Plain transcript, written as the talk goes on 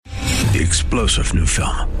The explosive new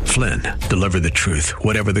film, Flynn, deliver the truth,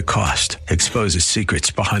 whatever the cost. Exposes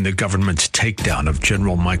secrets behind the government's takedown of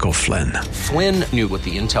General Michael Flynn. Flynn knew what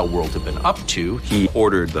the intel world had been up to. He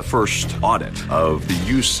ordered the first audit of the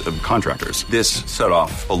use of contractors. This set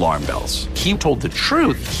off alarm bells. He told the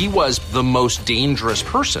truth. He was the most dangerous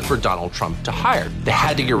person for Donald Trump to hire. They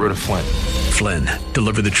had to get rid of Flynn. Flynn,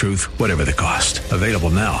 deliver the truth, whatever the cost. Available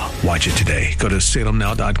now. Watch it today. Go to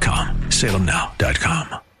salemnow.com.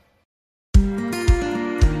 salemnow.com.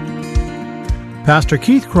 Pastor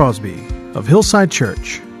Keith Crosby of Hillside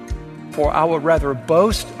Church. For I would rather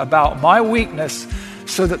boast about my weakness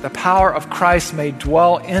so that the power of Christ may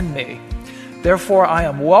dwell in me. Therefore I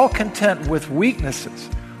am well content with weaknesses,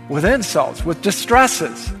 with insults, with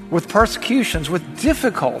distresses, with persecutions, with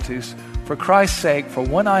difficulties, for Christ's sake. For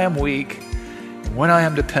when I am weak, and when I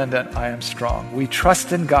am dependent, I am strong. We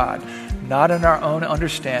trust in God, not in our own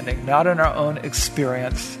understanding, not in our own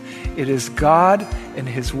experience. It is God and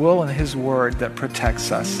His will and His word that protects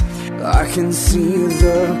us. I can see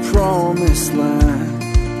the promised land,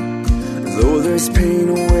 though there's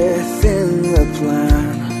pain within the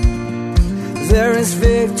plan. There is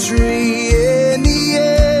victory in the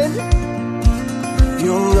end.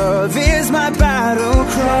 Your love is my battle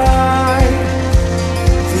cry,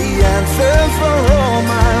 the anthem for all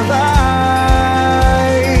my life.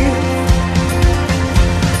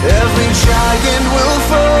 Every giant will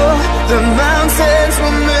fall, the mountains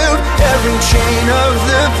will move, every chain of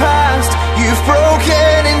the past you've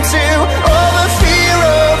broken into. All the fear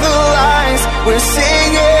of the lies, we're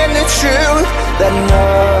singing the truth, that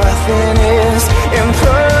nothing is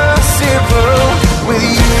impossible with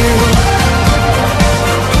you.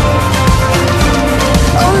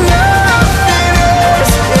 Oh, nothing is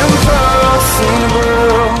impossible.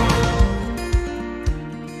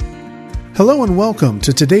 Hello and welcome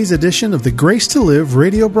to today's edition of the Grace to Live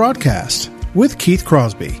radio broadcast with Keith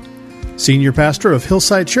Crosby, Senior Pastor of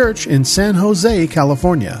Hillside Church in San Jose,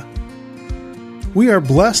 California. We are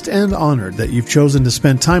blessed and honored that you've chosen to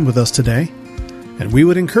spend time with us today, and we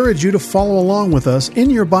would encourage you to follow along with us in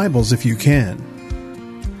your Bibles if you can.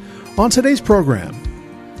 On today's program,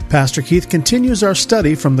 Pastor Keith continues our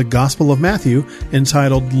study from the Gospel of Matthew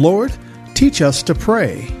entitled, Lord, Teach Us to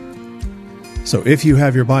Pray. So if you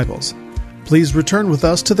have your Bibles, please return with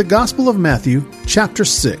us to the Gospel of Matthew, chapter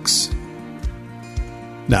 6.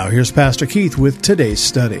 Now here's Pastor Keith with today's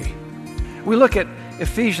study. We look at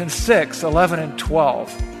Ephesians 6, 11 and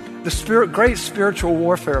 12, the great spiritual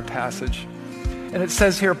warfare passage. And it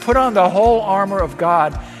says here, put on the whole armor of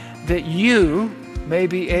God that you may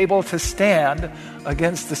be able to stand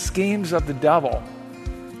against the schemes of the devil.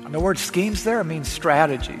 And the word schemes there means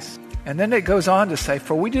strategies. And then it goes on to say,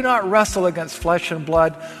 for we do not wrestle against flesh and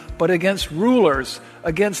blood, but against rulers,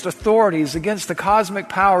 against authorities, against the cosmic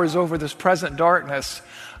powers over this present darkness,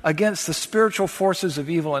 against the spiritual forces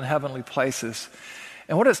of evil in heavenly places.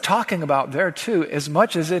 And what it's talking about there too, as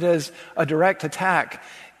much as it is a direct attack,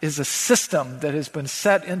 is a system that has been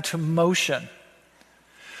set into motion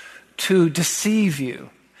to deceive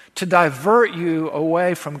you, to divert you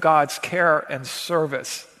away from God's care and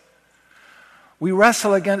service. We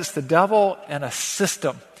wrestle against the devil and a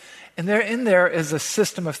system. And there is a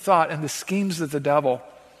system of thought and the schemes of the devil.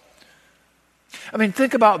 I mean,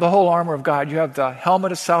 think about the whole armor of God. You have the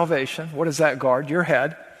helmet of salvation. What does that guard? Your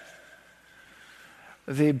head.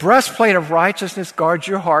 The breastplate of righteousness guards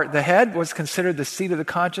your heart. The head was considered the seat of the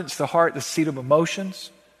conscience, the heart, the seat of emotions.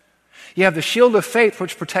 You have the shield of faith,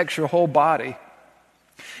 which protects your whole body.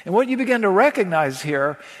 And what you begin to recognize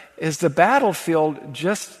here is the battlefield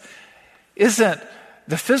just isn't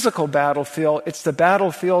the physical battlefield, it's the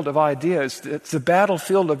battlefield of ideas. It's the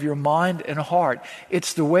battlefield of your mind and heart.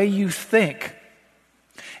 It's the way you think.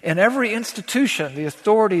 In every institution, the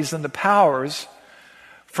authorities and the powers,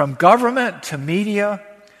 from government to media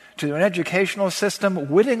to an educational system,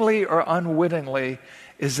 wittingly or unwittingly,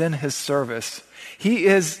 is in his service. He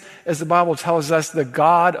is, as the Bible tells us, the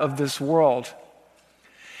God of this world.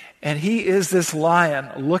 And he is this lion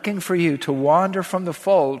looking for you to wander from the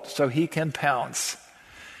fold so he can pounce.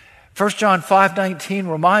 1 John 5:19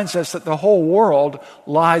 reminds us that the whole world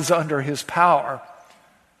lies under his power.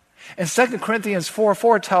 And 2 Corinthians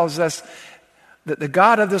 4:4 tells us that the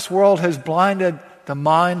God of this world has blinded the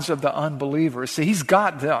minds of the unbelievers. See, he's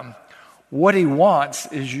got them. What he wants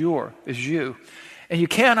is you. And you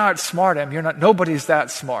can't outsmart him. Nobody's that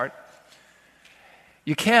smart.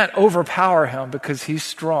 You can't overpower him because he's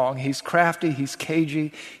strong. He's crafty, he's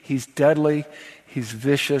cagey, he's deadly, he's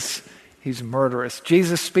vicious, he's murderous.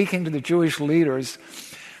 Jesus, speaking to the Jewish leaders,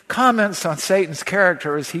 comments on Satan's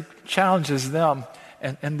character as he challenges them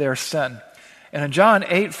in their sin. And in John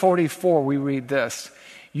 8:44, we read this: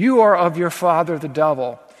 "You are of your father the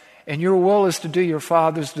devil, and your will is to do your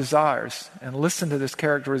father's desires." And listen to this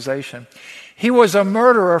characterization. "He was a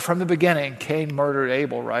murderer from the beginning." Cain murdered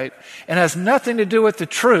Abel, right? "And has nothing to do with the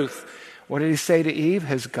truth." What did he say to Eve?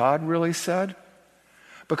 Has God really said?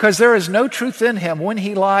 "Because there is no truth in him. When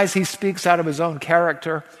he lies, he speaks out of his own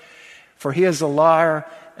character, for he is a liar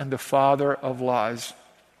and the father of lies."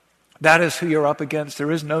 That is who you're up against. There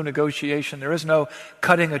is no negotiation. There is no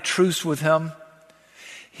cutting a truce with him.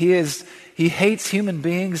 He hates human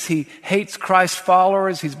beings. He hates Christ's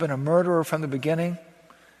followers. He's been a murderer from the beginning.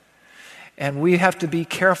 And we have to be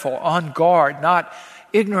careful, on guard, not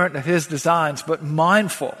ignorant of his designs, but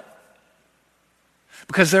mindful.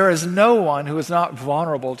 Because there is no one who is not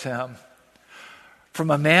vulnerable to him. From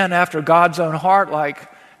a man after God's own heart like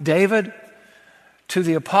David, to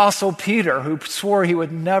the Apostle Peter, who swore he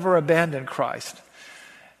would never abandon Christ.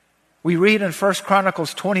 We read in 1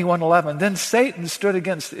 Chronicles 21:11, "Then Satan stood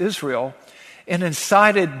against Israel and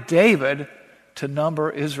incited David to number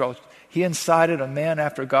Israel." He incited a man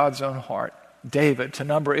after God's own heart, David, to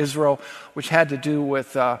number Israel, which had to do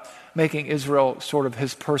with making Israel sort of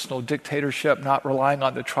his personal dictatorship, not relying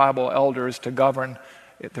on the tribal elders to govern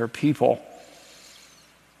their people.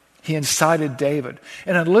 He incited David.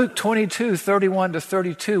 And in Luke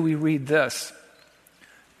 22:31-32, we read this.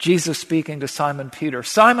 Jesus speaking to Simon Peter.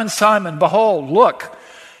 "Simon, Simon, behold, look,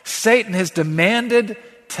 Satan has demanded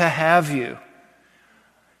to have you."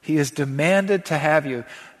 He has demanded to have you.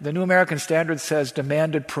 The New American Standard says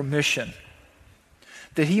demanded permission.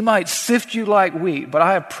 "That he might sift you like wheat, but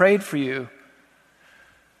I have prayed for you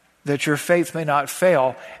that your faith may not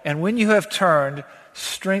fail. And when you have turned,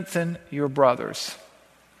 strengthen your brothers."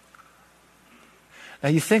 Now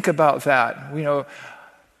you think about that.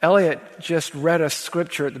 Elliot just read a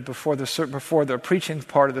scripture before the preaching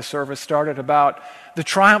part of the service started about the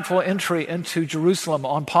triumphal entry into Jerusalem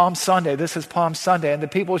on Palm Sunday. This is Palm Sunday. And the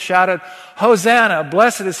people shouted, "Hosanna,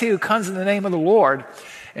 blessed is he who comes in the name of the Lord."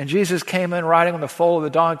 And Jesus came in riding on the foal of the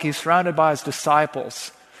donkey, surrounded by his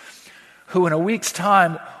disciples, who in a week's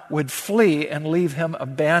time would flee and leave him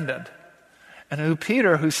abandoned. And who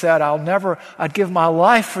Peter, who said, "I'd give my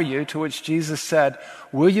life for you," to which Jesus said,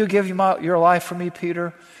 "Will you give your life for me,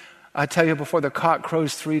 Peter? I tell you, before the cock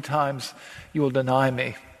crows 3 times, you will deny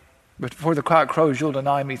me. Before the cock crows, you'll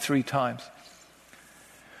deny me 3 times.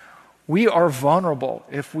 We are vulnerable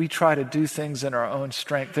if we try to do things in our own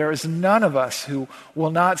strength. There is none of us who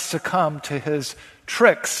will not succumb to his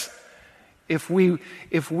tricks if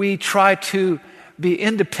we try to be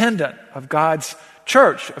independent of God's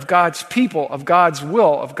church, of God's people, of God's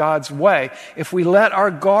will, of God's way. If we let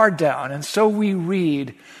our guard down, and so we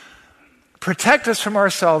read, "Protect us from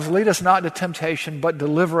ourselves, lead us not into temptation, but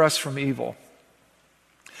deliver us from evil."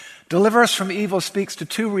 Deliver us from evil speaks to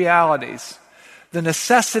 2 realities. The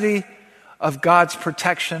necessity of God's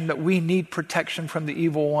protection, that we need protection from the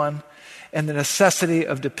evil one, and the necessity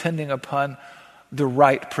of depending upon the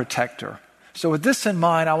right protector. So with this in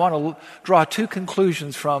mind, I want to draw 2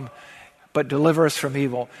 conclusions from "but deliver us from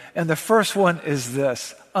evil." And the first one is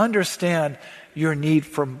this: understand your need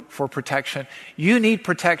for protection. You need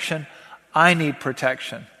protection. I need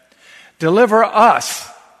protection. Deliver us.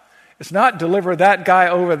 It's not deliver that guy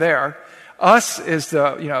over there. Us is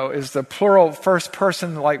the plural first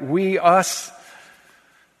person, like we, us.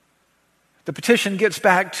 The petition gets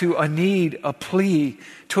back to a need, a plea,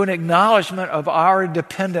 to an acknowledgement of our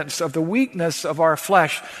dependence, of the weakness of our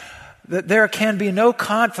flesh, that there can be no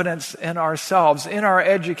confidence in ourselves, in our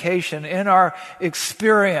education, in our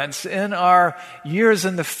experience, in our years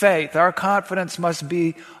in the faith. Our confidence must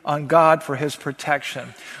be on God for his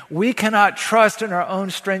protection. We cannot trust in our own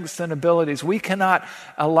strengths and abilities. We cannot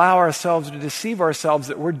allow ourselves to deceive ourselves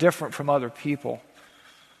that we're different from other people.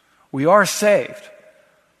 We are saved.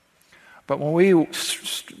 But when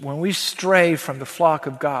we stray from the flock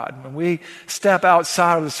of God, when we step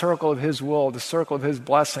outside of the circle of his will, the circle of his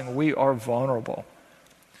blessing, we are vulnerable.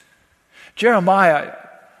 Jeremiah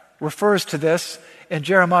refers to this in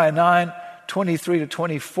Jeremiah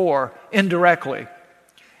 9:23-24 indirectly.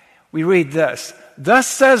 We read this: "Thus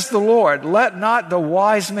says the Lord, let not the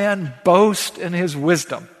wise man boast in his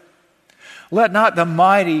wisdom. Let not the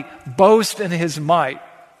mighty boast in his might.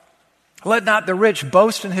 Let not the rich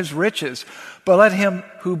boast in his riches, but let him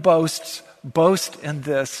who boasts boast in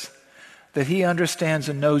this, that he understands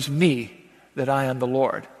and knows me, that I am the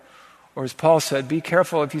Lord." Or as Paul said, "Be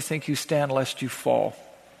careful if you think you stand, lest you fall."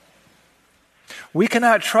 We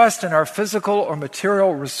cannot trust in our physical or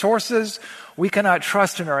material resources. We cannot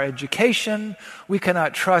trust in our education. We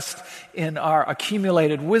cannot trust in our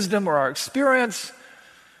accumulated wisdom or our experience.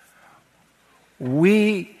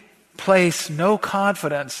 We place no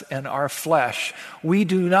confidence in our flesh. We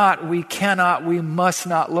do not, we cannot, we must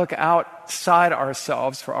not look outside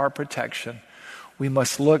ourselves for our protection. We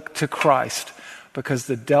must look to Christ because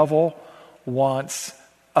the devil wants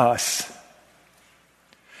us.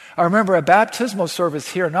 I remember a baptismal service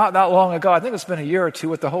here not that long ago. I think it's been a year or two.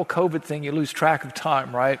 With the whole COVID thing, you lose track of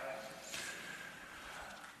time, right?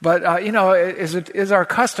 But, as it is our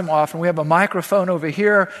custom often, we have a microphone over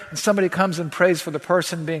here, and somebody comes and prays for the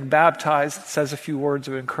person being baptized, says a few words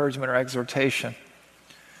of encouragement or exhortation.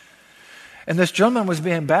 And this gentleman was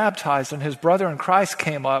being baptized, and his brother in Christ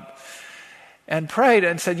came up and prayed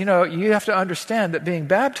and said, you have to understand that being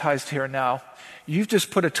baptized here now, you've just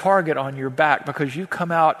put a target on your back because you've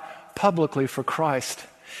come out publicly for Christ.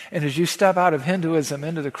 And as you step out of Hinduism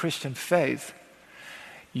into the Christian faith,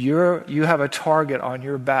 you have a target on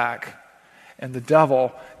your back, and the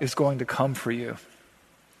devil is going to come for you.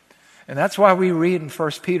 And that's why we read in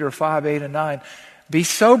 1 Peter 5, 8, and 9, be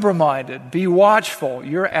sober-minded, be watchful.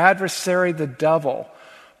 Your adversary, the devil,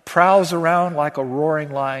 prowls around like a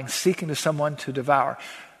roaring lion, seeking to someone to devour.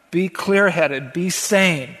 Be clear-headed, be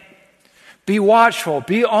sane, be watchful,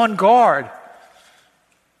 be on guard.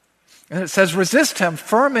 And it says, resist him,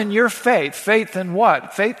 firm in your faith. Faith in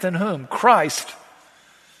what? Faith in whom? Christ.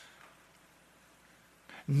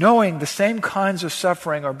 Knowing the same kinds of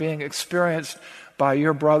suffering are being experienced by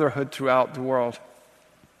your brotherhood throughout the world.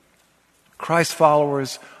 Christ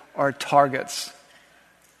followers are targets.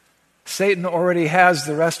 Satan already has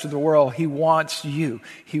the rest of the world. He wants you.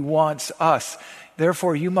 He wants us.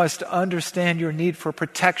 Therefore, you must understand your need for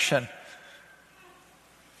protection.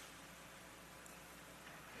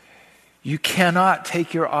 You cannot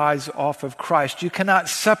take your eyes off of Christ. You cannot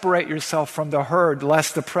separate yourself from the herd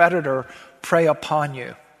lest the predator prey upon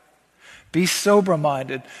you. Be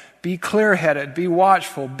sober-minded, be clear-headed, be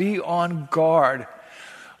watchful, be on guard.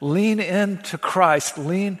 Lean into Christ.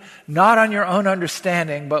 Lean not on your own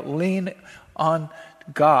understanding, but lean on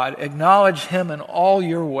God. Acknowledge Him in all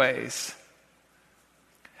your ways.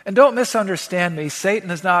 And don't misunderstand me. Satan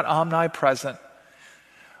is not omnipresent.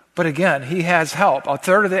 But again, he has help. A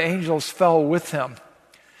third of the angels fell with him.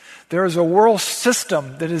 There is a world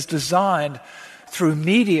system that is designed through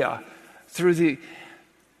media, through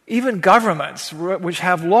even governments which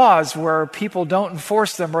have laws where people don't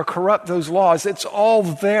enforce them or corrupt those laws. It's all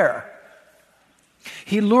there.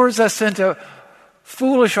 He lures us into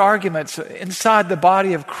foolish arguments inside the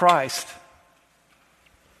body of Christ.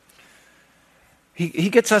 He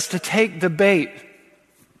gets us to take the bait.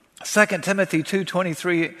 2 Timothy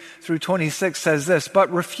 2:23 through 26 says this,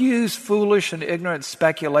 but refuse foolish and ignorant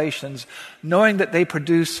speculations, knowing that they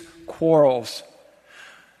produce quarrels.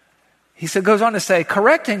 He goes on to say,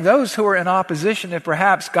 correcting those who are in opposition, if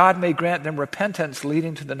perhaps God may grant them repentance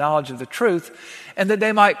leading to the knowledge of the truth, and that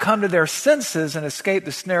they might come to their senses and escape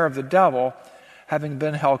the snare of the devil, having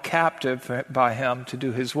been held captive by him to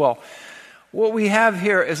do his will. What we have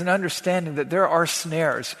here is an understanding that there are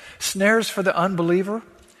snares. Snares for the unbeliever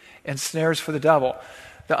and snares for the devil.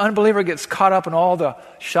 The unbeliever gets caught up in all the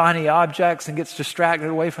shiny objects and gets distracted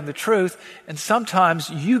away from the truth. And sometimes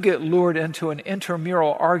you get lured into an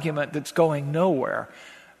intramural argument that's going nowhere.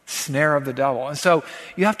 Snare of the devil. And so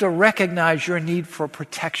you have to recognize your need for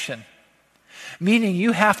protection. Meaning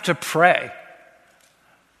you have to pray.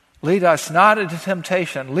 Lead us not into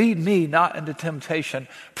temptation. Lead me not into temptation.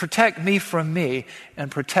 Protect me from me.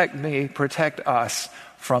 And protect us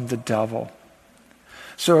from the devil.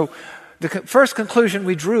 So the first conclusion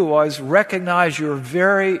we drew was recognize your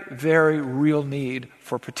very, very real need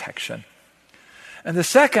for protection. And the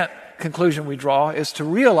second conclusion we draw is to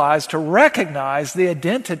recognize the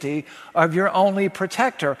identity of your only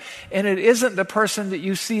protector. And it isn't the person that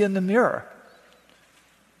you see in the mirror.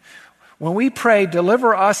 When we pray,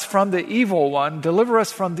 deliver us from the evil one, deliver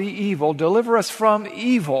us from the evil, deliver us from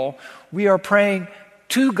evil, we are praying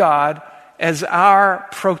to God as our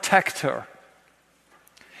protector.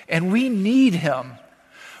 And we need Him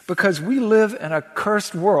because we live in a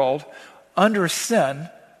cursed world under sin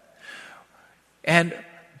and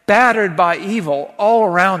battered by evil all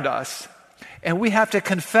around us. And we have to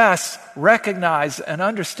confess, recognize, and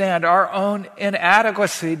understand our own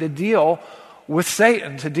inadequacy to deal with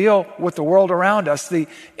Satan, to deal with the world around us, the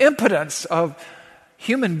impotence of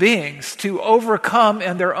human beings to overcome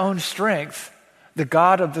in their own strength the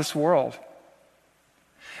God of this world.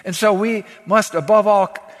 And so we must, above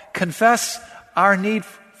all, confess our need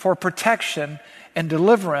for protection and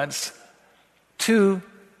deliverance to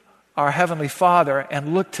our Heavenly Father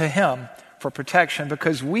and look to Him for protection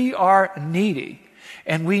because we are needy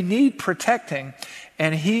and we need protecting,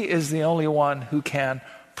 and He is the only one who can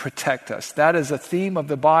protect us. That is a theme of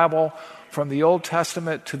the Bible from the Old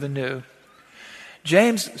Testament to the New.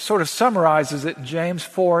 James sort of summarizes it in James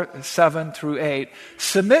 4:7-8.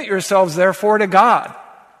 Submit yourselves therefore to God.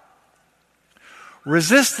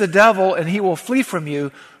 Resist the devil and he will flee from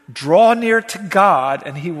you. Draw near to God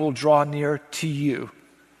and he will draw near to you.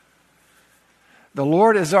 The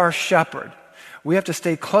Lord is our shepherd. We have to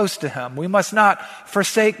stay close to him. We must not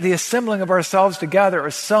forsake the assembling of ourselves together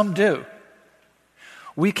as some do.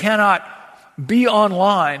 We cannot be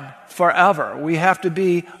online forever. We have to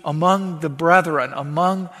be among the brethren,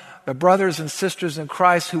 among the brothers and sisters in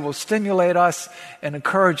Christ who will stimulate us and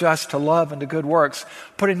encourage us to love and to good works,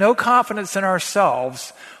 putting no confidence in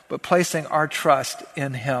ourselves, but placing our trust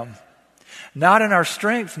in him. Not in our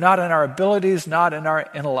strength, not in our abilities, not in our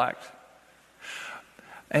intellect.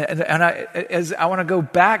 And I want to go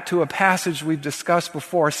back to a passage we've discussed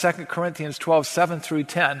before, 2 Corinthians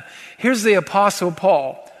 12:7-10. Here's the Apostle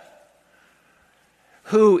Paul,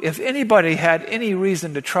 who, if anybody had any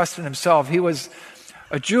reason to trust in himself, he was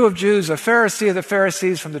a Jew of Jews, a Pharisee of the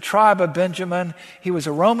Pharisees from the tribe of Benjamin. He was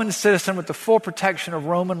a Roman citizen with the full protection of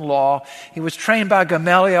Roman law. He was trained by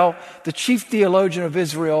Gamaliel, the chief theologian of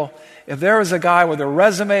Israel. If there was a guy with a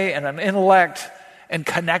resume and an intellect and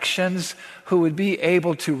connections who would be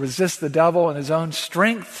able to resist the devil in his own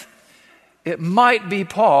strength, it might be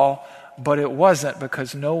Paul, but it wasn't,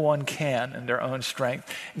 because no one can in their own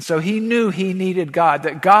strength. And so he knew he needed God,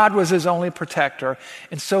 that God was his only protector.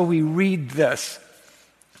 And so we read this.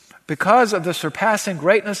 Because of the surpassing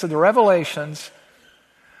greatness of the revelations,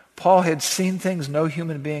 Paul had seen things no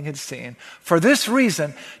human being had seen. For this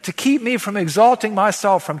reason, to keep me from exalting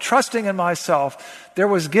myself, from trusting in myself, there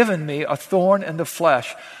was given me a thorn in the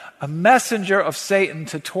flesh, a messenger of Satan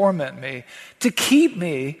to torment me, to keep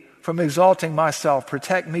me from exalting myself,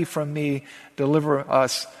 protect me from me, deliver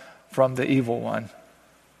us from the evil one.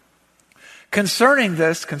 Concerning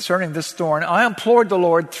this thorn, I implored the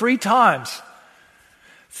Lord three times,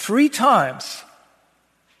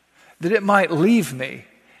 that it might leave me.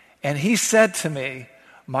 And he said to me,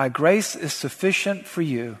 my grace is sufficient for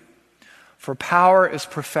you, for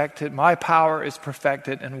my power is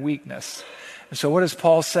perfected in weakness. And so what does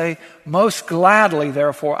Paul say? Most gladly,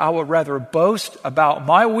 therefore, I will rather boast about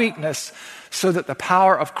my weakness, so that the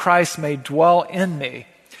power of Christ may dwell in me.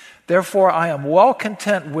 Therefore, I am well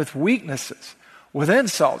content with weaknesses, with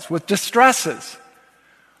insults, with distresses,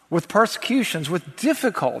 with persecutions, with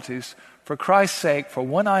difficulties, for Christ's sake. For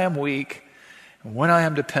when I am weak, and when I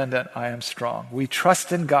am dependent, I am strong. We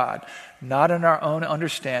trust in God, not in our own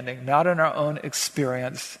understanding, not in our own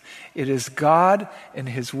experience. It is God and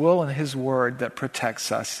his will and his word that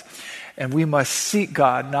protects us. And we must seek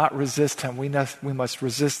God, not resist him. We must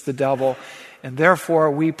resist the devil. And therefore,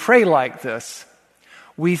 we pray like this.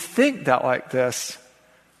 We think that like this.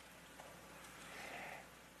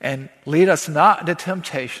 And lead us not into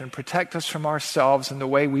temptation. Protect us from ourselves in the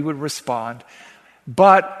way we would respond.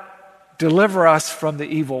 But deliver us from the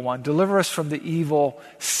evil one. Deliver us from the evil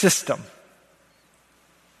system.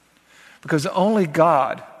 Because only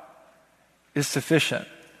God is sufficient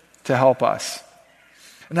to help us.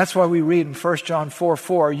 And that's why we read in 1 John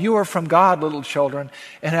 4:4, you are from God, little children,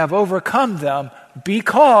 and have overcome them,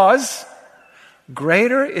 because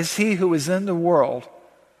greater is he who is in the world.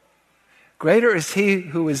 Greater is he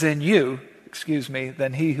who is in you,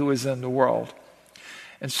 than he who is in the world.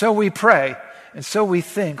 And so we pray, and so we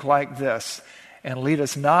think like this, and lead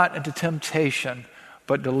us not into temptation,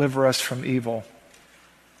 but deliver us from evil.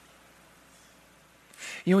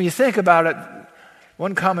 You know, when you think about it,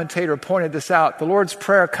 one commentator pointed this out, the Lord's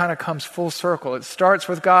Prayer kind of comes full circle. It starts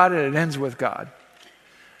with God and it ends with God.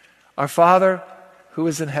 Our Father, who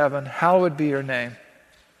is in heaven, hallowed be your name.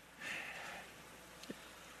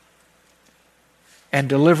 And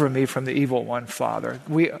deliver me from the evil one, Father.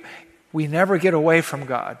 We never get away from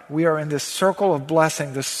God. We are in this circle of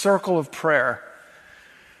blessing, this circle of prayer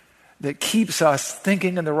that keeps us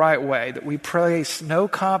thinking in the right way, that we place no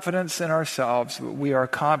confidence in ourselves, but we are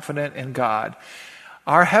confident in God.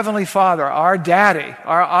 Our Heavenly Father, our Daddy,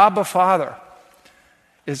 our Abba Father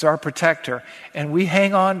is our protector. And we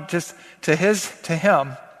hang on just to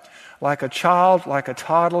Him like a child, like a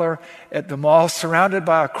toddler at the mall, surrounded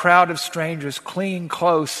by a crowd of strangers, clinging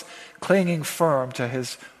close, clinging firm to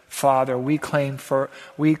his Father. We cling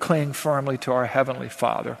firmly to our Heavenly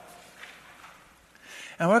Father.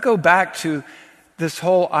 And I want to go back to this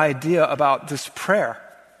whole idea about this prayer.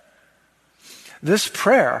 This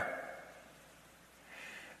prayer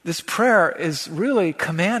is really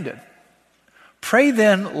commanded. Pray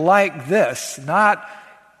then like this, not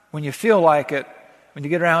when you feel like it, When you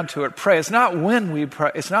get around to it, pray. It's not when we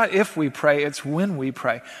pray. It's not if we pray. It's when we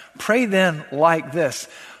pray. Pray then like this.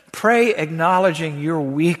 Pray acknowledging your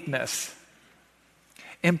weakness.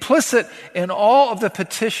 Implicit in all of the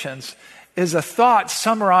petitions is a thought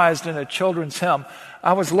summarized in a children's hymn.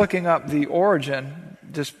 I was looking up the origin,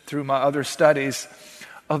 just through my other studies,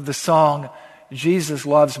 of the song, Jesus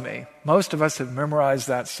Loves Me. Most of us have memorized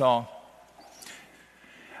that song.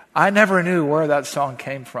 I never knew where that song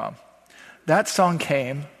came from. That song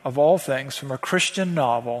came, of all things, from a Christian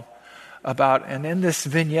novel about, and in this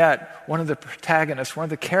vignette, one of the protagonists, one of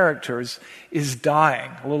the characters, is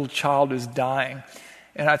dying. A little child is dying.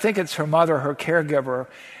 And I think it's her mother, her caregiver,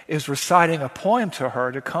 is reciting a poem to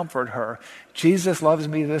her to comfort her. Jesus loves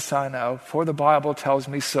me, this I know, for the Bible tells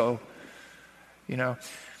me so. You know,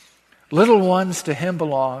 little ones to him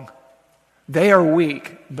belong. They are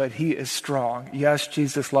weak, but he is strong. Yes,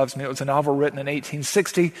 Jesus loves me. It was a novel written in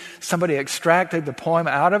 1860. Somebody extracted the poem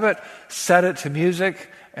out of it, set it to music,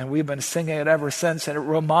 and we've been singing it ever since. And it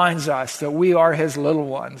reminds us that we are his little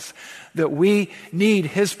ones, that we need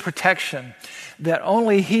his protection, that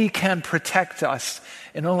only he can protect us,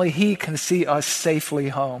 and only he can see us safely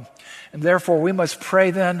home. And therefore, we must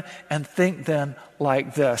pray then and think then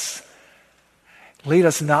like this. Lead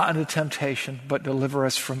us not into temptation, but deliver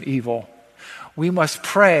us from evil. We must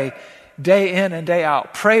pray day in and day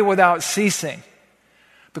out. Pray without ceasing.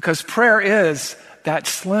 Because prayer is that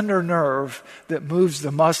slender nerve that moves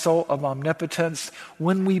the muscle of omnipotence.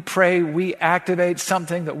 When we pray, we activate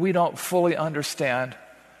something that we don't fully understand.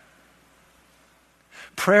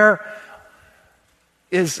 Prayer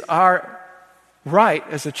is our right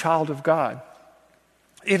as a child of God.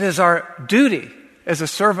 It is our duty as a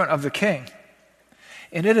servant of the King.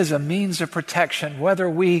 And it is a means of protection, whether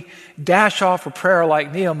we dash off a prayer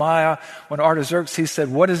like Nehemiah when Artaxerxes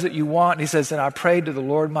said, "What is it you want?" And he says, "And I prayed to the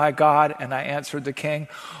Lord my God, and I answered the king."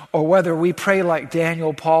 Or whether we pray like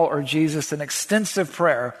Daniel, Paul, or Jesus, an extensive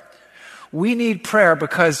prayer. We need prayer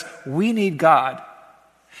because we need God.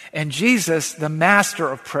 And Jesus, the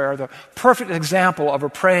master of prayer, the perfect example of a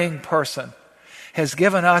praying person, has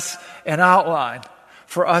given us an outline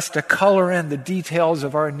for us to color in the details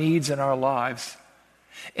of our needs in our lives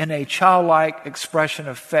in a childlike expression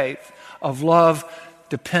of faith, of love,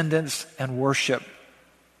 dependence, and worship.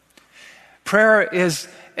 Prayer is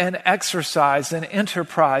an exercise, an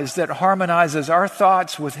enterprise that harmonizes our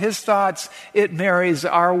thoughts with his thoughts. It marries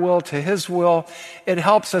our will to his will. It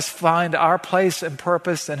helps us find our place and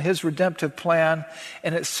purpose in his redemptive plan,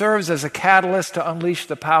 and it serves as a catalyst to unleash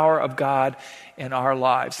the power of God in our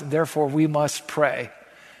lives. And therefore, we must pray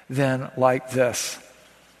then like this.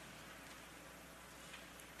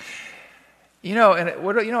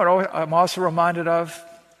 What I'm also reminded of?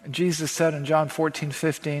 Jesus said in John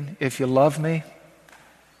 14:15, "If you love me,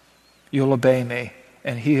 you'll obey me."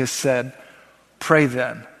 And he has said, pray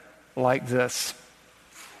then like this.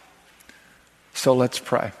 So let's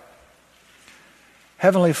pray.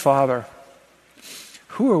 Heavenly Father,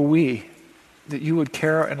 who are we that you would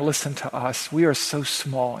care and listen to us? We are so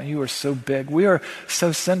small and you are so big. We are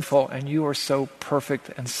so sinful and you are so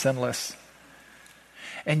perfect and sinless.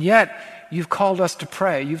 And yet, you've called us to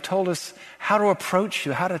pray. You've told us how to approach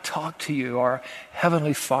you, how to talk to you, our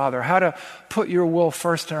Heavenly Father, how to put your will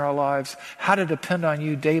first in our lives, how to depend on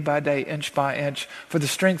you day by day, inch by inch, for the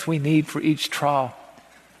strength we need for each trial,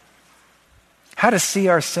 how to see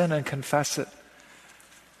our sin and confess it,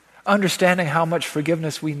 understanding how much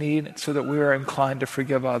forgiveness we need so that we are inclined to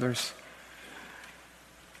forgive others.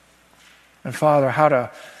 And Father, how to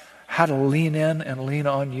lean in and lean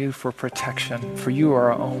on you for protection, for you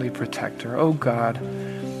are our only protector. Oh God,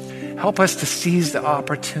 help us to seize the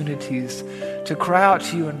opportunities to cry out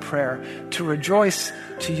to you in prayer, to rejoice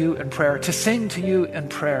to you in prayer, to sing to you in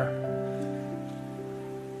prayer,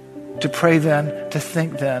 to pray then, to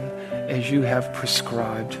think then as you have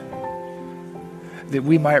prescribed, that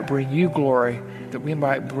we might bring you glory, that we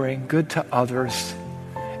might bring good to others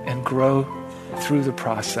and grow through the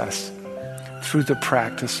process, through the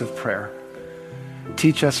practice of prayer.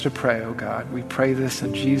 Teach us to pray, oh God. We pray this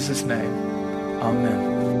in Jesus' name.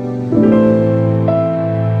 Amen.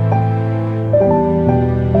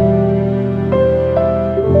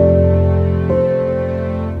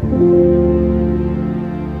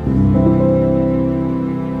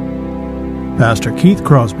 Pastor Keith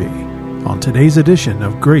Crosby on today's edition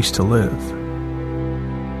of Grace to Live.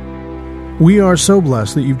 We are so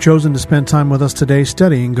blessed that you've chosen to spend time with us today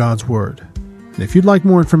studying God's Word. And if you'd like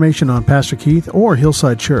more information on Pastor Keith or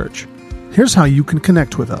Hillside Church, here's how you can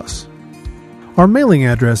connect with us. Our mailing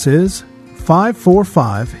address is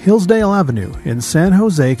 545 Hillsdale Avenue in San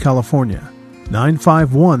Jose, California,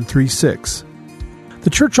 95136. The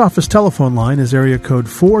church office telephone line is area code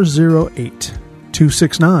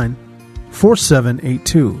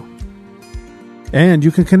 408-269-4782. And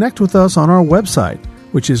you can connect with us on our website,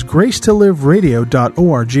 which is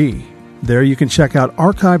gracetoliveradio.org. There you can check out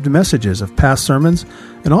archived messages of past sermons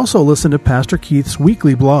and also listen to Pastor Keith's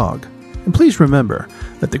weekly blog. And please remember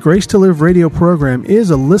that the Grace to Live radio program is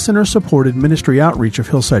a listener-supported ministry outreach of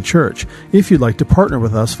Hillside Church if you'd like to partner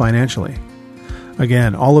with us financially.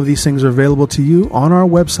 Again, all of these things are available to you on our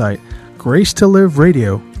website,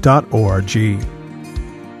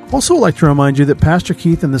 gracetoliveradio.org. Also, I'd like to remind you that Pastor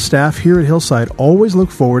Keith and the staff here at Hillside always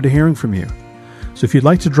look forward to hearing from you. So if you'd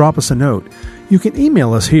like to drop us a note, you can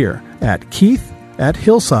email us here at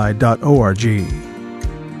keith@hillside.org.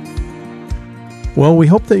 Well, we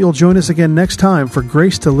hope that you'll join us again next time for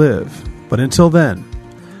Grace to Live. But until then,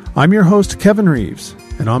 I'm your host, Kevin Reeves,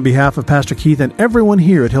 and on behalf of Pastor Keith and everyone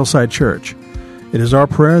here at Hillside Church, it is our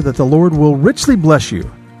prayer that the Lord will richly bless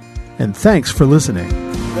you. And thanks for listening.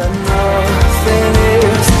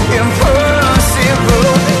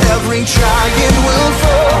 Every giant will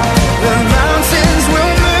fall, the mountains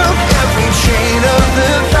will move, every chain of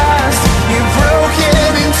the past you've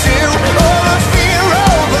broken into. All the fear,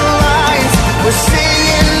 all the lies, we're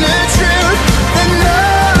singing the truth, that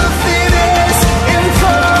nothing is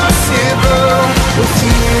impossible with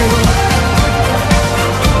you.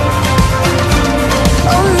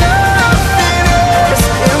 Oh, nothing is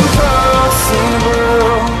impossible.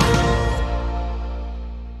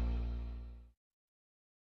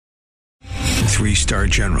 3-star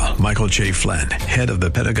General Michael J. Flynn, head of the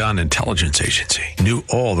Pentagon Intelligence Agency, knew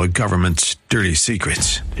all the government's dirty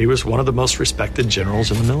secrets. He was one of the most respected generals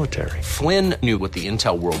in the military. Flynn knew what the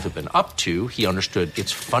intel world had been up to. He understood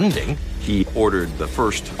its funding. He ordered the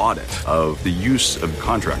first audit of the use of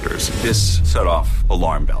contractors. This set off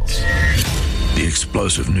alarm bells. The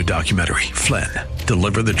explosive new documentary, Flynn,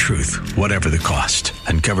 Deliver the Truth, Whatever the Cost,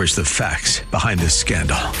 uncovers the facts behind this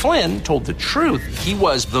scandal. Flynn told the truth. He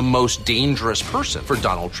was the most dangerous person for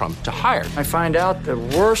Donald Trump to hire. I find out the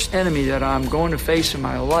worst enemy that I'm going to face in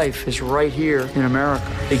my life is right here in America.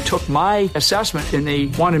 They took my assessment and they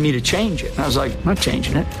wanted me to change it. And I was like, I'm not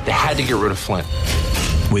changing it. They had to get rid of Flynn.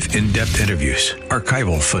 With in-depth interviews,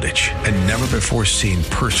 archival footage, and never-before-seen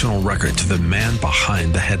personal records of the man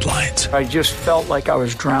behind the headlines. I just felt like I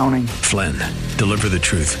was drowning. Flynn, Deliver the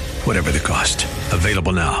Truth, Whatever the Cost.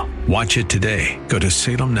 Available now. Watch it today. Go to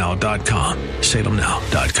salemnow.com.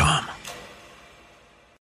 salemnow.com.